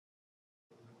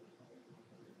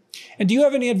And do you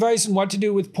have any advice on what to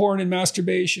do with porn and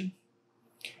masturbation?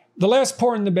 The less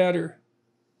porn, the better.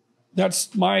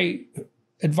 That's my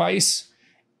advice.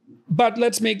 But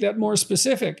let's make that more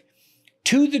specific.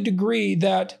 To the degree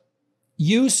that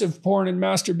use of porn and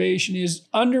masturbation is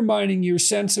undermining your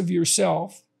sense of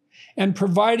yourself and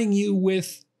providing you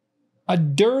with a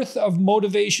dearth of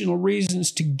motivational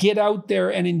reasons to get out there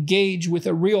and engage with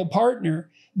a real partner,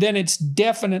 then it's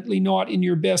definitely not in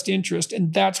your best interest.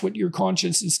 And that's what your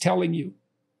conscience is telling you.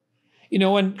 You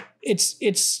know, and it's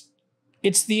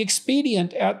the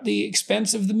expedient at the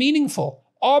expense of the meaningful.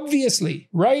 Obviously,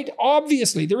 right?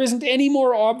 Obviously, there isn't any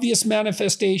more obvious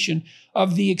manifestation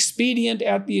of the expedient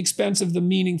at the expense of the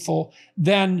meaningful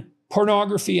than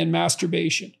pornography and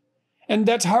masturbation. And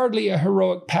that's hardly a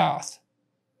heroic path.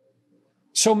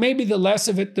 So maybe the less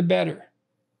of it, the better.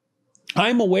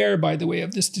 I'm aware, by the way,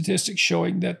 of the statistics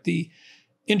showing that the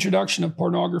introduction of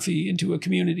pornography into a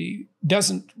community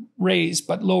doesn't raise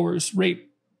but lowers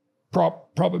rape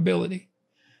probability.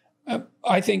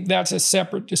 I think that's a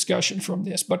separate discussion from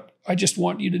this, but I just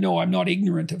want you to know I'm not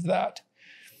ignorant of that.